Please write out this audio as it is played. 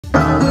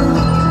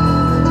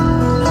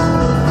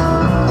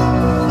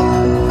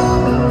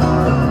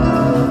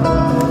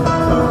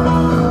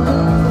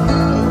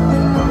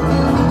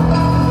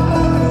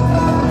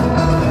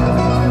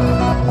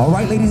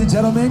ladies and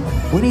gentlemen,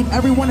 we need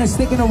everyone that's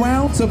sticking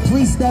around to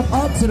please step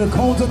up to the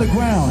cones on the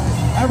ground.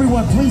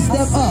 Everyone, please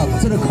step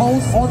up to the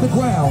cones on the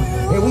ground.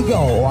 Here we go.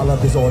 Oh, I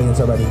love this audience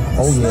already.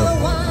 Oh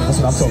yeah, that's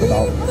what I'm talking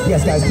about.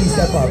 Yes, guys, please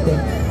step up.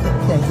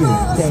 Thank you,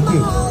 thank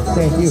you,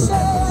 thank you.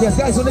 Yes,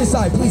 guys on this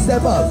side, please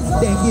step up.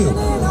 Thank you,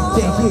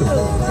 thank you.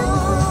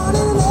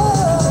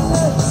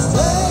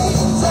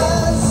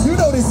 You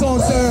know this song,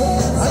 sir.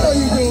 I know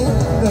you do.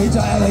 No, he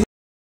try to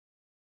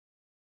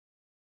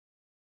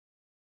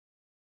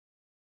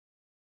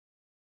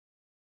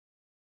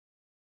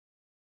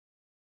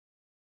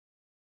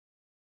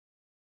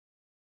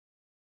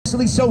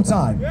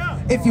showtime. Yeah.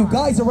 If you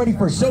guys are ready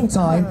for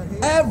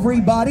showtime,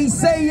 everybody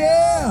say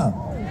yeah.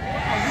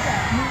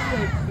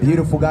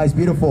 Beautiful, guys,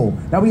 beautiful.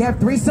 Now we have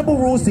 3 simple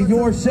rules to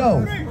your show.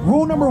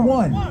 Rule number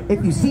 1,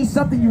 if you see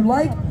something you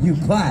like, you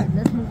clap.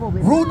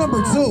 Rule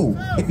number 2,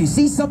 if you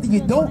see something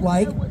you don't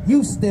like,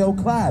 you still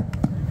clap.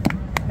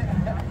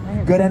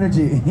 Good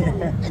energy.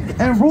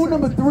 And rule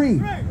number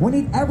 3, we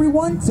need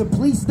everyone to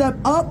please step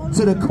up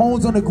to the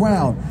cones on the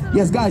ground.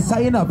 Yes, guys,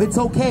 tighten up. It's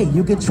okay.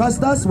 You can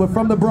trust us. We're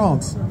from the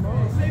Bronx.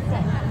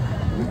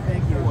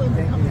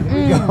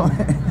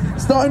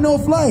 Starting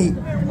off flight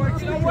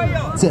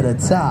to the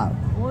top.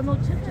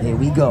 Here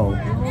we go.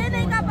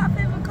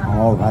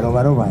 All right, all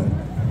right, all right.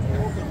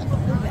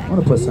 I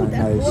want to put something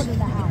nice,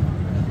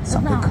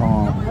 something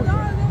calm.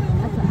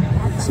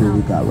 Let's see what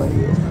we got right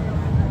here.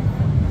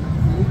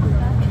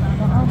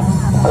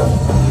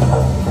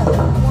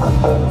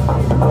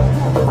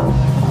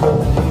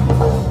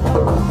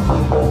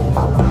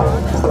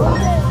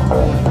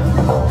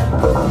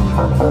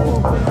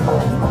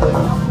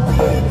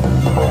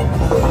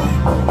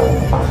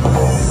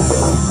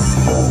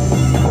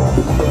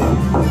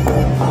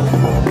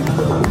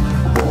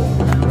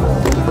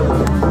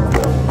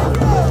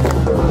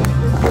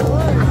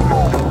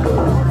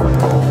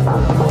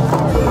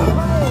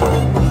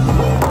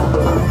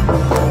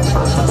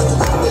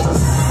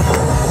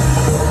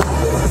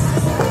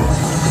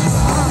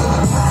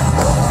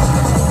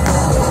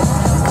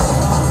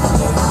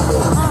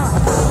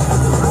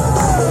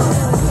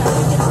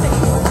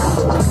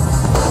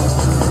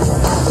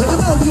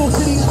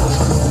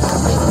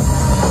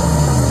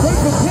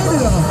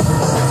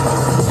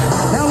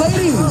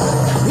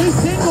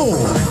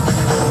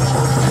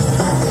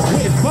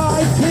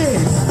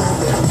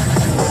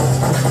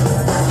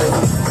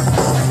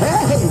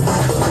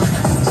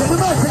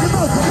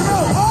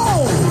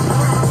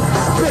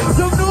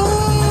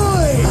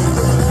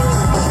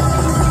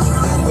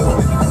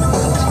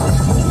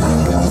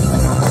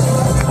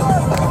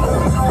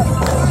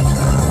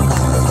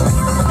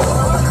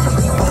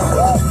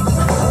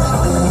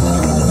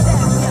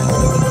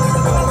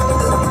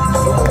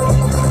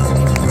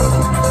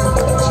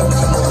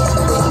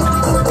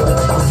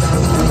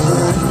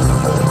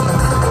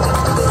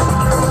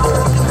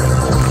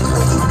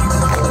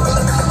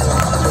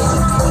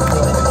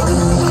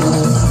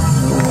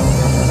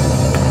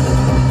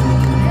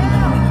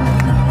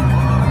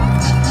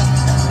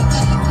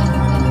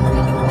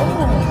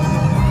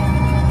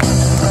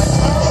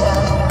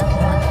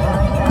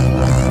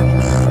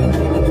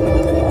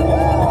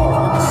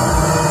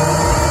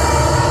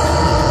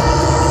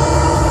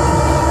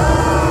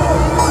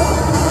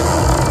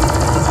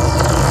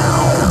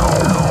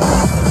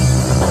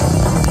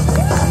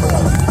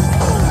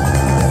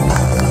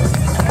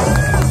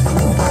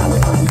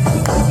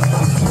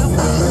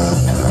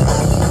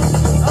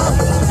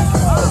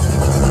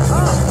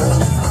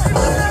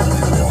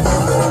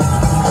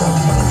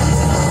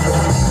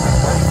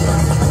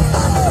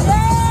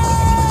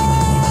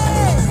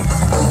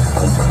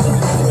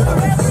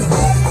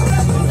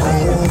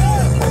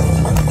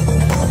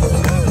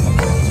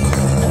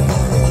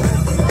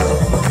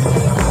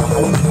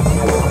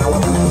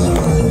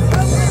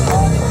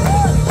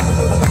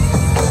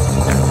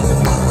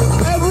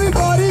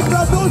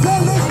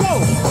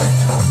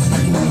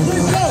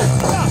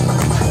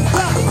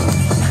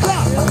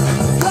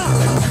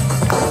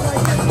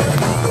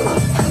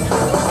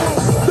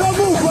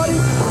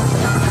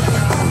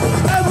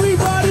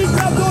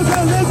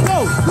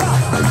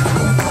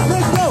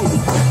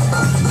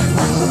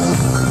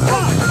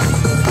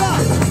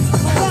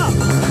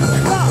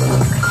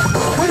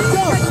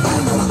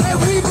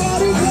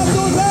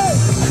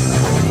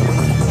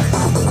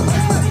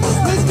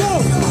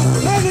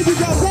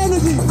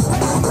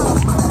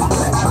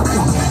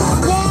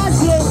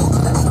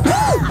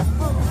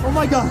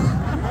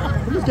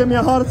 Give me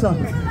a heart attack.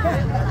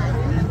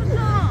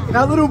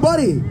 Now, little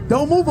buddy,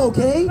 don't move,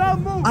 okay?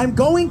 Don't move. I'm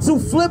going to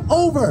flip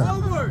over.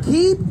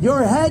 Keep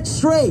your head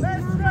straight.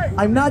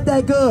 I'm not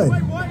that good.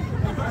 Wait,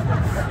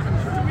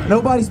 what?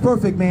 Nobody's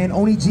perfect, man.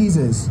 Only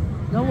Jesus.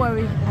 Don't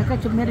worry, I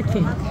got your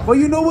Medicaid. Well,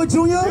 you know what,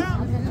 Junior?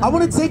 I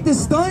want to take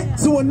this stunt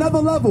to another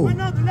level.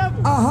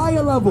 A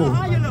higher level.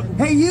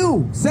 Hey,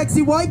 you,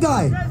 sexy white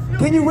guy.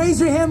 Can you raise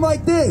your hand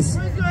like this?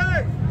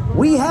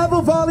 We have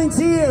a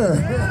volunteer.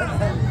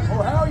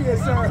 Oh, hell yes,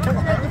 sir.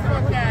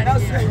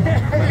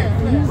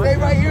 Stay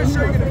right here,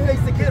 sir. You're going to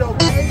face the kid,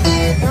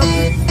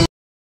 okay?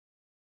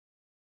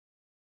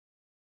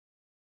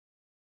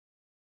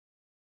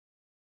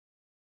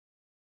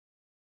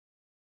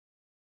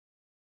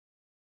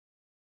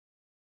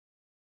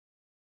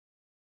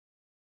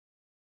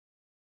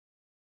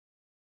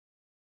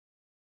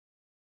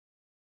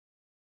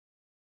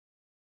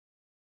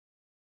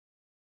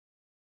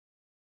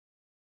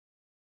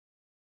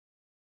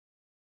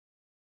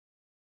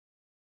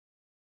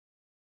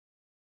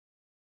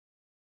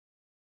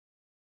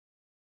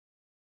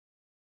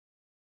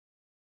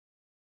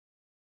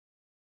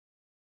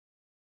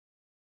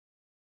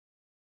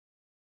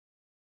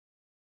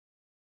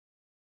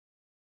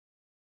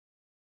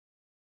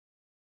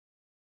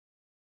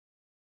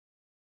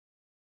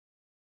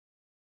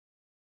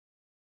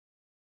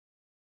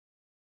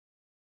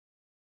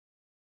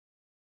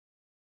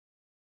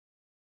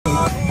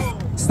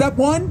 Step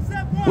one,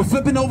 we're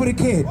flipping over the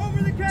kid.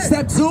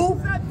 Step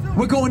two,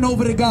 we're going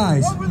over the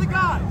guys. Over the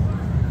guy.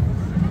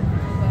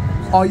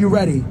 Are you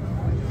ready?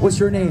 What's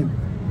your name?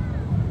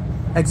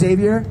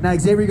 Xavier? Now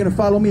Xavier, you're gonna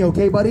follow me,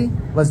 okay, buddy?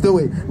 Let's do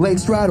it.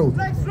 Legs straddled.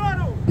 Legs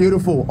straddled.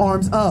 Beautiful.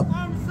 Arms up.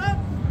 Arms up.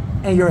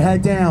 And your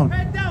head down.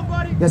 Head down,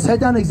 buddy. Yes, head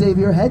down,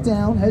 Xavier. Head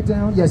down, head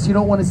down. Yes, you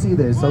don't want to see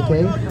this,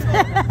 okay?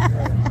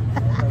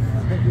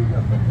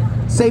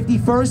 Safety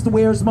first,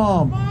 where's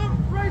mom?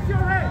 Mom, raise your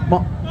head.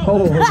 Mom.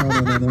 Oh, no.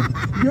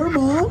 Your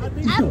mom?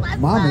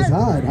 Mom is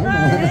hot. I know.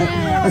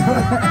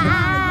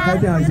 Head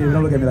down, Xavier.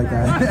 Don't look at me like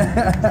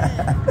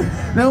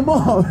that. Now,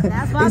 Mom,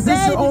 is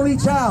this your only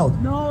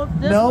child? No.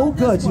 No?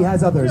 Good. She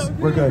has others.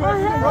 We're good.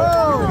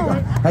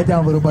 Head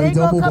down, little buddy.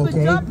 Don't move,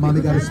 okay?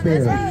 Mommy got a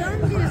spare.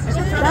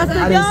 That's the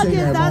I didn't say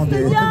youngest. that. Mom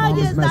did. Mom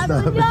was messed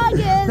up.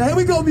 Now, here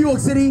we go, New York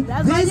City.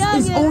 This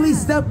is only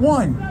step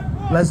one.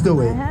 Let's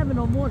do I it. have it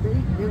no more. They're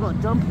going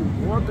to dump you.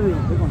 All three.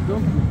 They're going to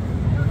dump you.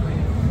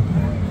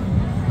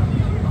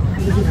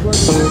 Now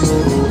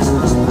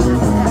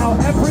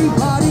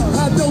everybody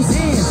clap those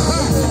hands.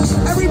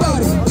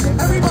 Everybody.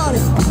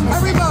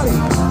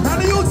 Now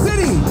New York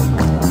City.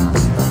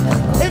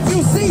 If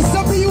you see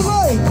something you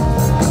like,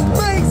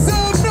 make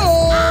some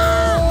noise.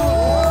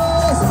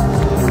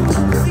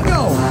 Here we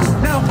go.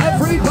 Now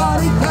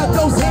everybody clap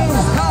those hands.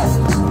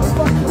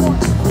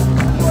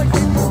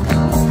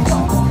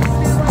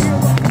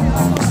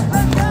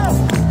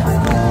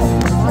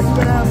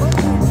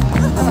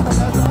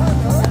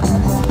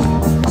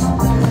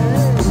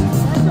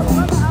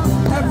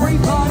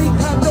 Everybody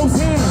clap those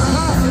hands.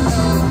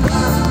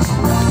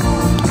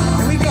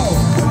 Here we go.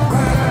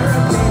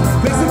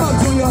 Mix them up,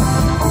 Junior.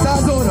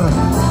 Size order.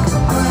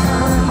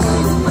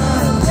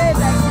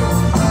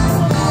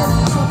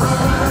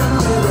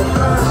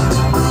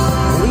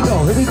 Here we go.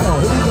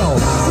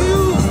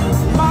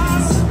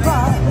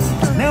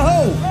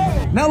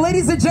 Now,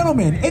 ladies and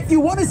gentlemen, if you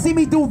want to see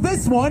me do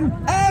this one,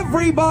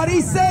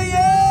 everybody say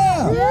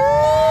yeah.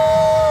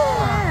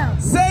 Yeah.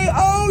 Say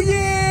oh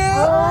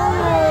yeah.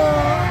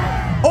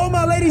 All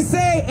my ladies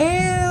say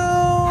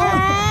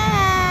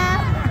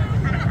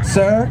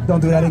Sir, don't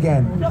do that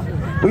again.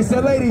 We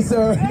said ladies,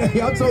 sir.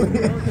 Y'all told me.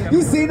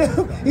 You seen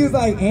him? He was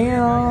like,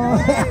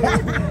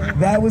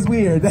 That was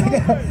weird.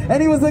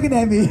 And he was looking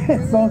at me.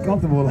 So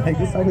uncomfortable. Like,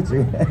 what's up with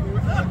you?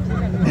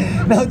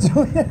 Now,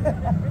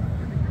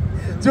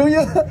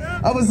 Junior,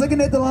 I was looking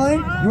at the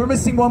line. You were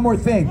missing one more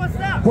thing.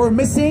 We're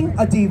missing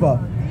a diva.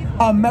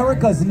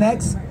 America's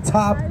next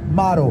top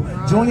model.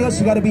 Junior,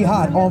 she got to be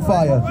hot, on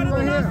fire.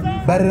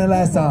 Better than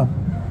last time.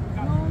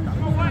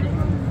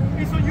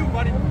 It's on you,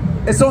 buddy.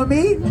 It's on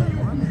me?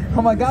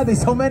 Oh my God, there's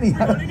so many.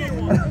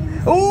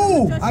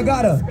 Ooh, I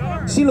got her.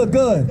 She look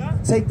good.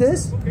 Take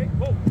this.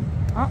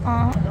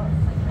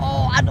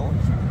 Oh, I don't.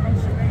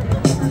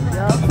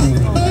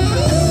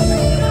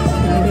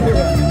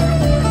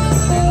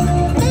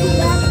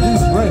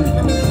 She's great.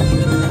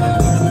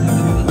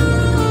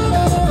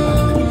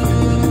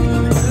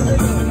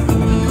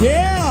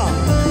 Yeah!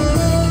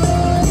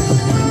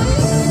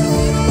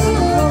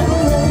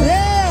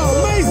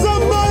 Yeah! Make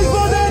some noise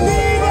for that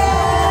diva!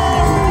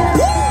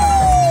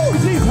 Woo!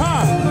 She's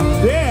hot.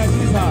 Yeah,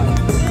 she's hot.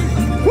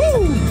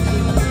 Woo!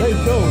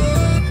 Let's go.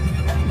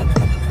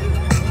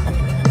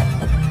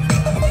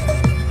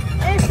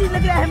 And she's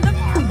looking at him.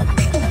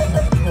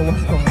 Oh,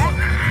 what's going on?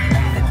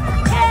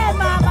 Hey,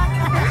 mama.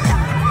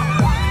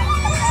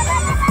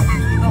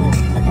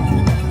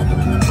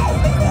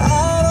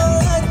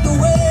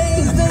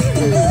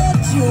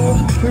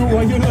 Who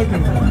are you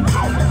looking for?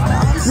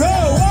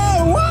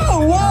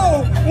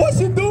 Whoa! What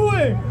you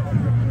doing?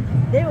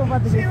 They were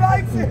about to She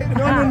likes it.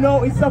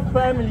 No, it's a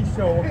family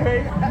show,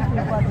 okay?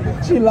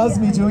 She loves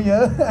me,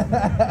 Junior.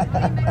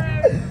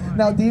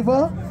 Now,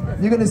 diva,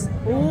 you're gonna.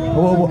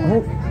 Whoa!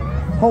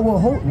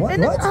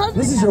 What?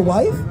 This is your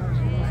wife?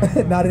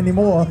 Not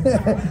anymore.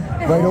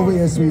 Right over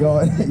here,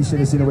 sweetheart. You should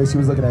have seen the way she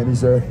was looking at me,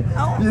 sir.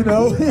 You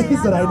know? He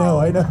said, I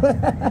know.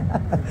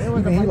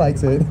 Even he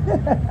likes it.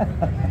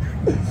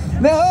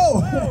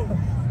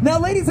 Now,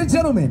 ladies and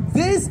gentlemen,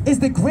 this is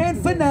the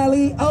grand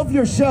finale of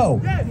your show.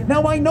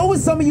 Now, I know what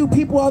some of you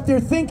people out there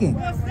thinking.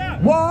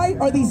 Why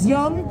are these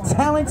young,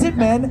 talented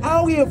men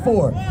out here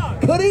for?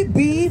 Could it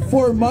be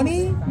for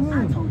money?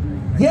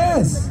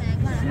 Yes.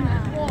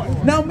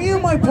 Now, me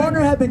and my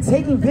partner have been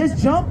taking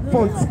this jump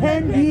for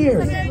 10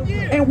 years.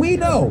 And we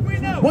know,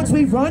 once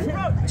we run,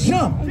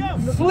 jump,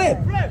 flip,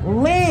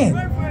 land,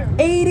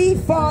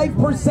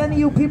 85% of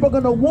you people are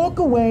going to walk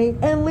away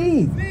and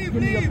leave.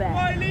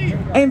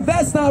 And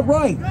that's not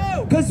right.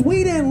 Because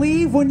we didn't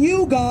leave when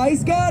you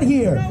guys got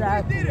here.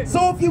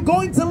 So if you're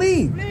going to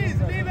leave,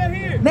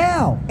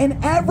 now, an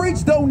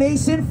average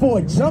donation for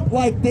a jump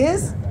like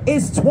this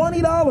is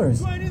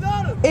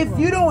 $20. If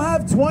you don't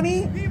have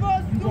 20,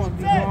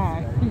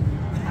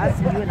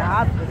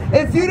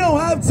 if you don't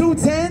have 2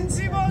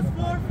 10s,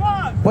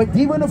 but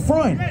Diva in the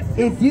front,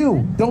 if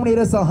you donate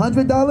us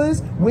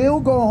 $100, we'll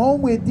go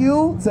home with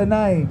you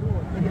tonight.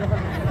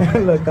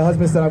 Look, the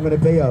husband said I'm gonna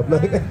pay up.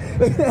 Look,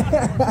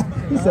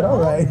 he said, all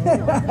right.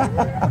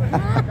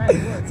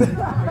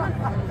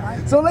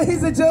 So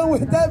ladies and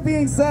gentlemen, with that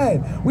being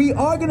said, we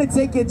are gonna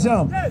take a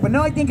jump. But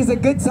now I think it's a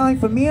good time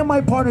for me and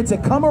my partner to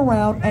come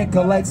around and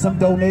collect some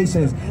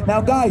donations. Now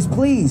guys,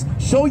 please,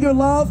 show your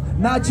love,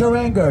 not your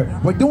anger.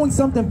 We're doing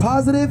something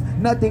positive,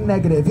 nothing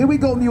negative. Here we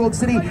go, New York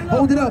City.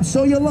 Hold it up,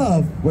 show your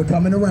love. We're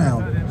coming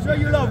around. Show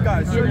your love,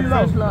 guys. Show your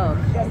love.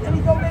 Yes,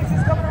 any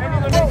donations coming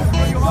around? Show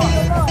your love.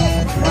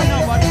 Right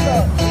now, buddy.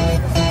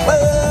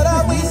 What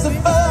are we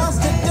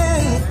supposed to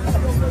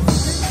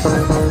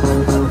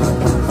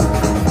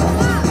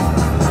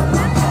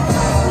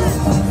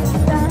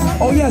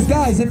Oh yes,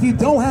 guys, if you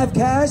don't have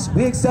cash,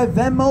 we accept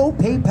Venmo,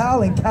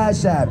 PayPal, and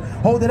Cash App.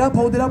 Hold it up,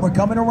 we're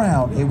coming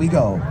around. Here we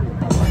go.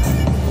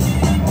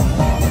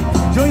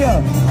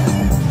 Julia,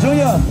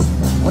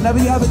 whenever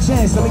you have a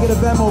chance, let me get a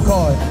Venmo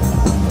card.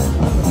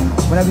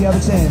 Whenever you have a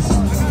chance.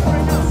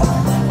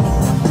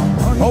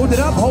 Hold it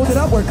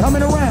up, we're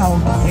coming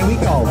around. Here we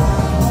go.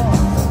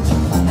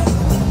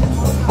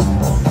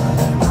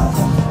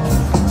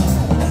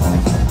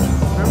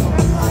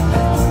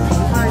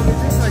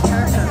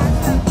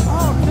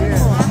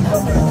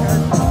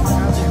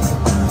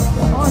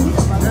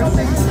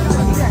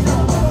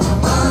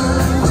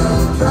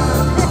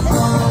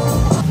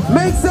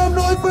 Make some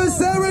noise for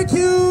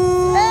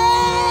Syracuse!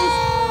 Hey!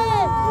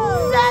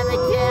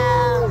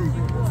 Syracuse!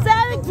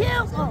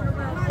 Syracuse!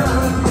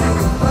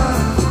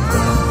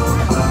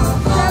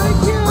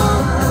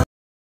 Syracuse!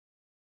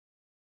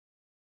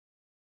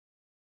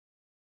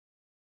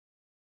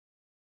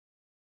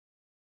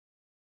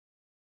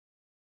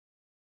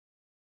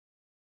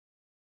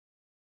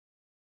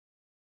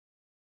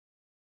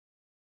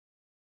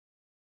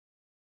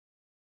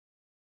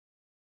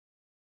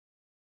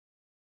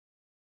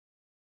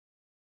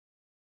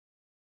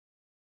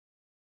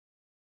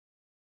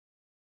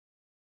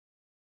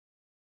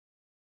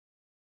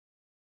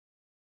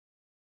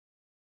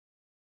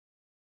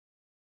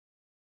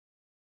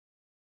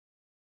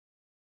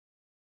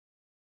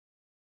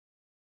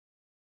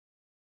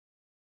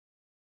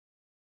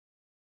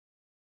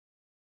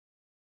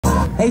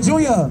 Hey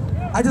Julia,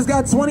 I just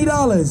got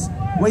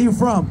 $20. Where you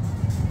from?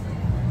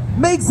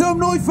 Make some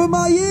noise for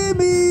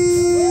Miami!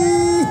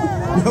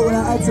 Yo, when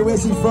I asked her where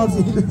she's from,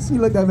 she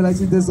looked at me like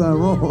she did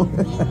something wrong.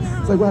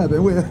 It's like, what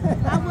happened? Where?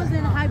 I was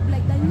in hype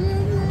like that.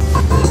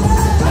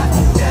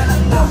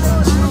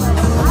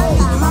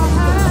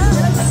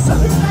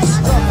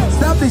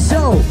 Stop the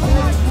show!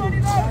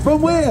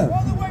 From where?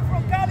 All the way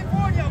from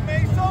California,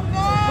 make some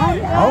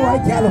noise! All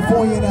right,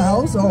 California in the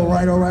house. All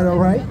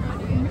right.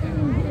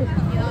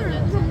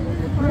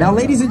 Now,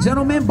 ladies and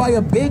gentlemen, by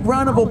a big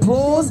round of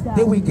applause,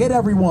 did we get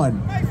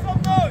everyone? Make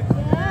some noise!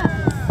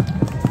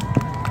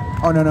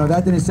 Oh, no,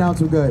 that didn't sound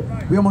too good.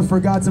 We almost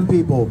forgot some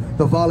people.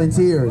 The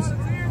volunteers.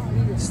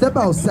 Step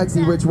out,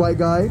 sexy rich white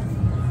guy.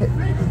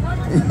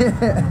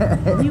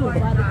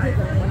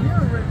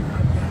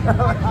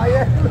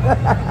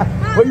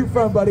 Where you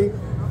from, buddy?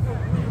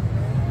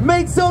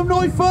 Make some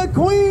noise for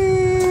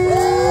Queens!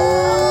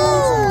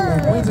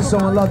 And Queens is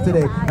showing love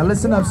today. Now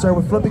listen up, sir.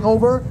 We're flipping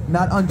over,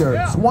 not under.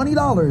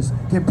 $20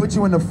 can put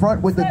you in the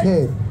front with the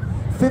kid.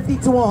 50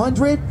 to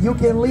 100, you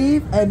can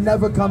leave and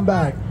never come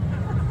back.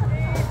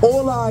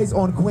 All eyes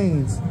on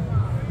Queens.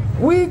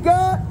 We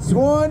got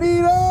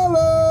 $20.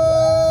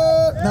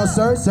 Now,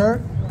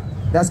 sir,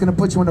 that's gonna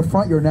put you in the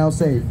front. You're now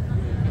safe.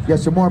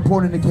 Yes, you're more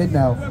important than the kid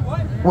now.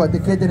 What? The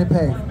kid didn't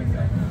pay.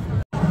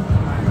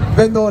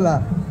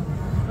 $20.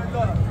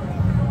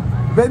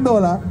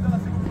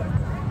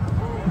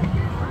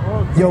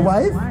 Your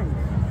wife?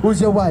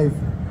 Who's your wife?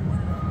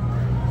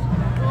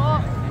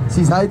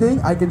 She's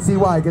hiding? I can see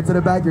why. Get to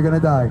the back, you're gonna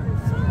die.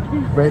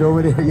 Right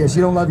over there. Yeah, she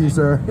don't love you,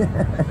 sir.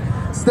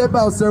 Step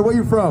out, sir. Where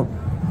you from?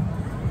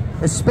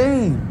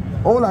 Spain.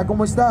 Hola,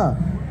 ¿cómo está?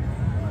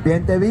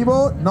 Vente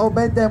vivo, no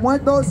vente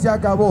muerto, se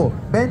acabó.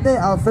 Vente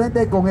al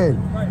frente con él.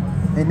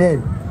 En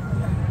él.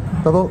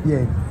 Todo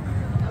bien.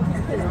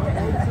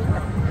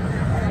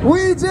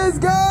 We just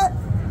got...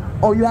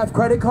 Oh, you have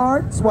credit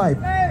card? Swipe.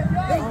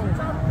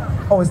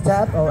 Oh, it's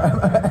tap? Oh.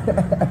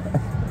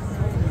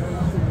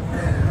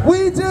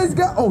 We just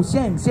got... Oh,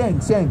 Sheng.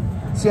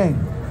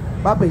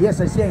 Papi, yes,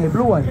 a Sheng, a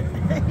blue one.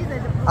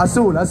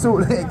 Azul.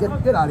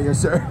 Get out of here,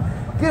 sir.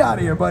 Get out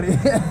of here, buddy.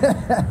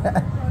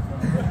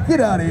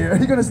 Get out of here.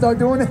 You're going to start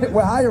doing it?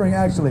 We're hiring,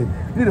 actually.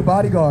 We need a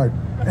bodyguard.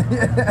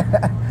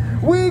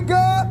 We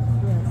got...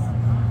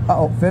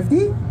 Uh-oh,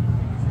 50?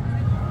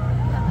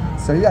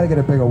 So you got to get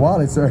a bigger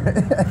wallet, sir.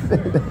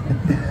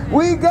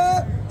 We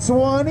got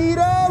 $20.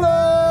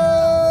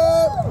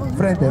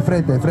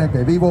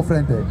 Frente. Vivo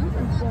frente.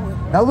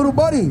 Now, little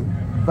buddy,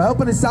 for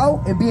helping us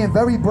out and being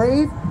very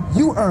brave,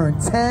 you earned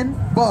 $10.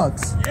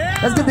 Yeah.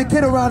 Let's give the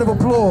kid a round of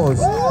applause.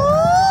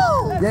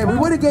 Woo! Yeah, we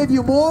would have gave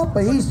you more,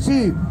 but he's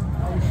cheap.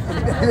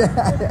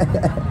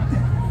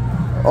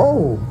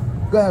 Oh,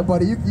 go ahead,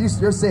 buddy.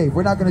 You're safe.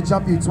 We're not going to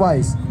jump you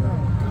twice.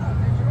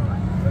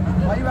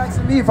 Why are you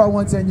asking me if I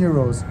want 10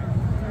 euros?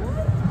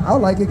 I'll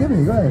like it. Give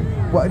me. Go ahead.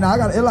 Well, now I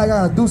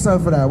gotta do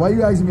something for that. Why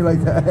you asking me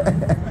like that?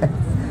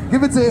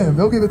 Give it to him.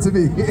 He'll give it to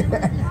me.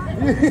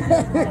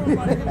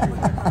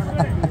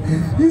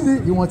 You see?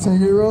 You want 10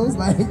 euros?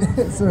 Like,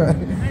 sir.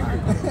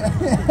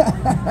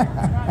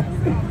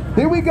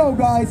 Here we go,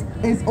 guys.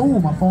 It's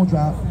my phone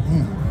dropped.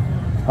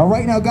 All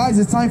right, now, guys,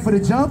 it's time for the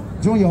jump.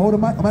 Junior, hold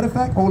on. Matter of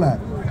fact, hold that.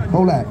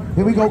 Hold that.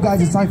 Here we go,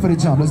 guys. It's time for the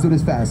jump. Let's do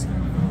this fast.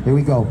 Here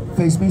we go.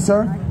 Face me,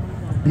 sir.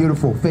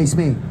 Beautiful. Face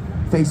me.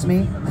 Face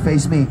me.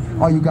 Face me.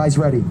 Are you guys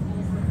ready?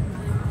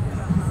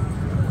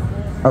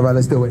 All right,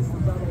 let's do it.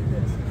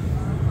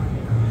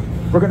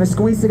 We're gonna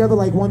squeeze together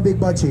like one big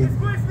butt cheek.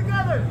 Squeeze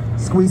together.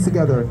 Squeeze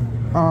together.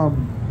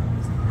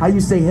 How you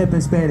say hip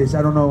in Spanish?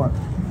 I don't know.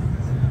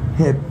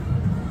 Hip.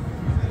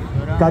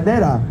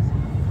 Cadera.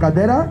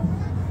 Cadera?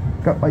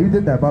 Oh, you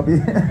did that, Bobby.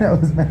 That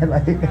was mad.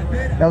 Like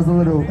that was a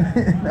little.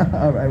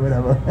 All right,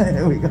 whatever.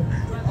 Here we go.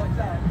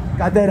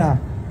 Cadera.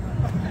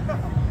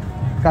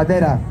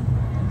 Cadera.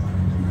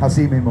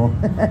 Así mismo.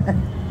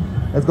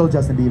 Let's go,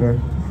 Justin Bieber.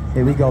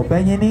 Here we go.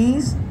 Bend your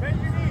knees.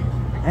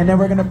 And then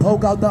we're gonna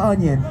poke out the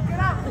onion.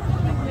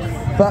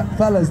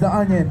 Fellas, the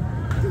onion.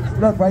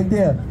 Look right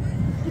there.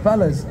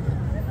 Fellas.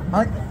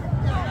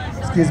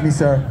 Excuse me,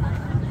 sir.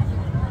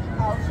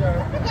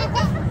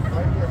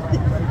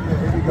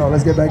 Here we go.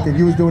 Let's get back there.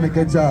 You was doing a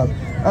good job.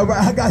 All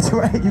right, I got you,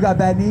 right? You got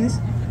bad knees?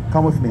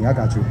 Come with me. I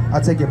got you.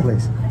 I'll take your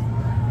place.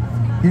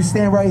 You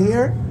stand right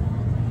here.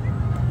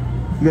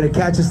 You're gonna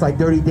catch us like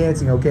Dirty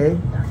Dancing, okay?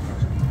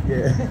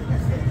 Yeah.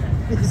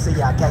 You say,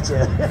 yeah, I'll catch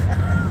you.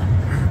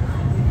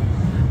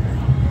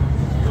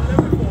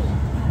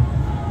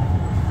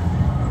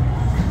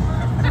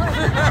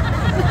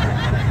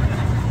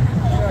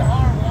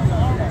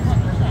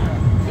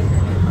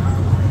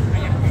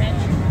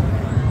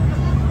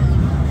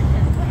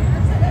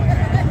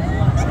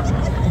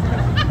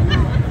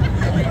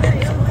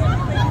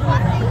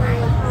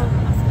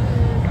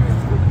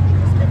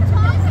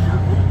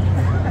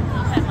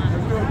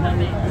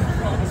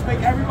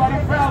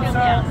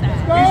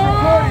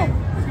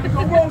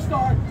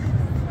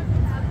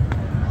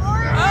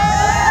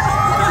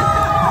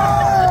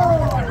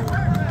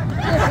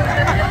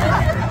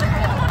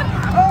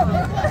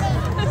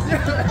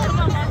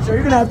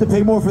 You're gonna have to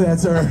pay more for that,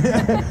 sir.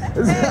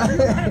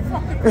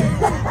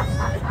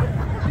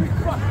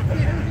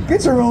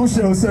 Get your own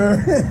show,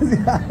 sir.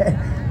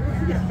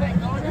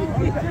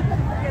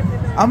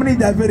 I'm gonna need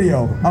that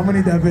video. I'm gonna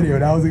need that video.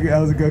 That was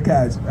a good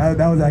catch.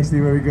 That was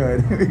actually very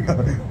good. Here we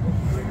go.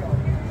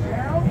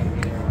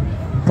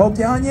 Poke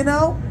your onion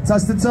now.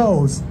 Touch the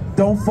toes.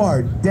 Don't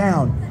fart.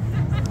 Down.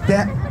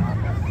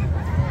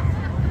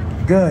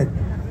 Good.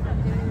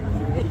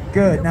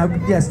 Good. Now,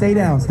 yeah, stay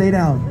down. Stay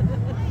down.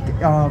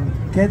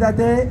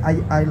 Quédate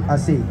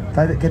así.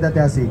 Quédate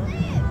así.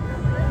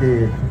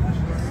 Yeah.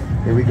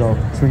 Here we go.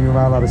 Swinging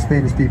around a lot of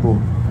Spanish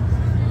people.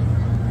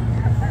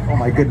 Oh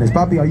my goodness.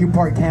 Papi, are you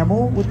part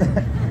camel? What the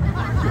heck?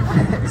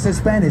 It says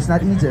Spanish,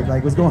 not Egypt.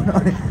 Like, what's going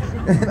on?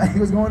 Like,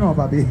 what's going on,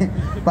 papi?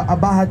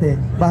 Bájate.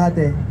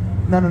 Bájate.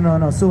 No.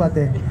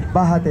 Súbate.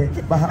 Bájate.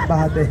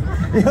 Bájate.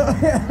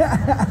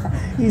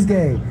 He's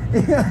gay.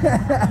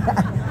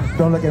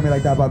 Don't look at me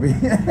like that, papi.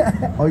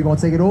 Oh, you gonna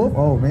take it off?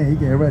 Oh, man, he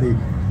getting ready.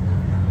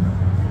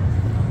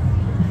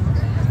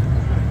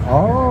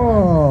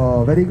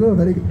 Oh, very good,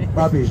 very good.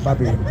 Papi.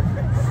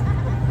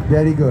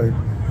 Very good.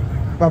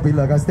 Papi,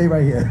 look, I stay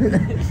right here.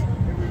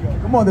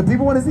 Come on, the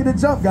people want to see the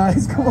jump,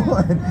 guys. Come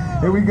on.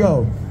 Here we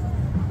go.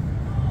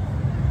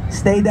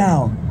 Stay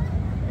down.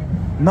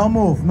 No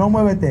move, no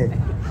muévete.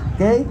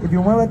 Okay? If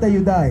you muévete,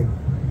 you die.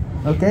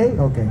 Okay?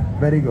 Okay,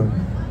 very good.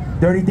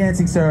 Dirty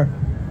Dancing, sir.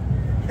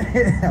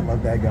 I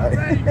love that guy.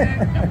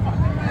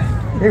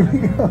 Here we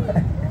go.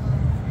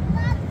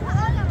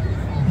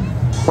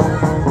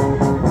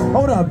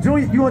 Hold up,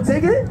 Julie, you want to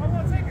take it? I'm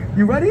gonna take it.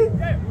 You ready?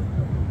 Yeah.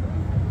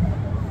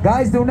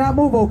 Guys, do not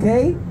move,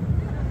 okay?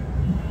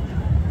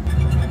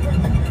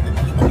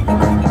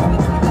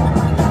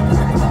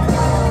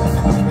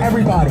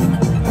 Everybody.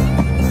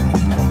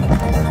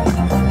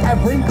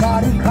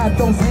 Everybody clap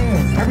those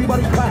hands.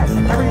 Everybody clap.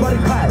 Everybody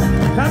clap.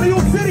 Now, New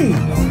York City,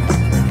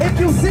 if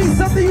you see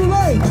something you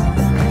like,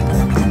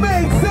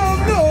 make some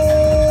noise.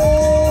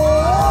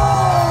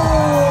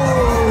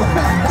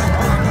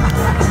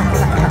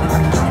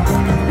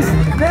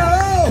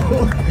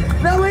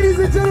 Now, ladies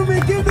and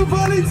gentlemen, give the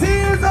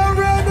volunteers a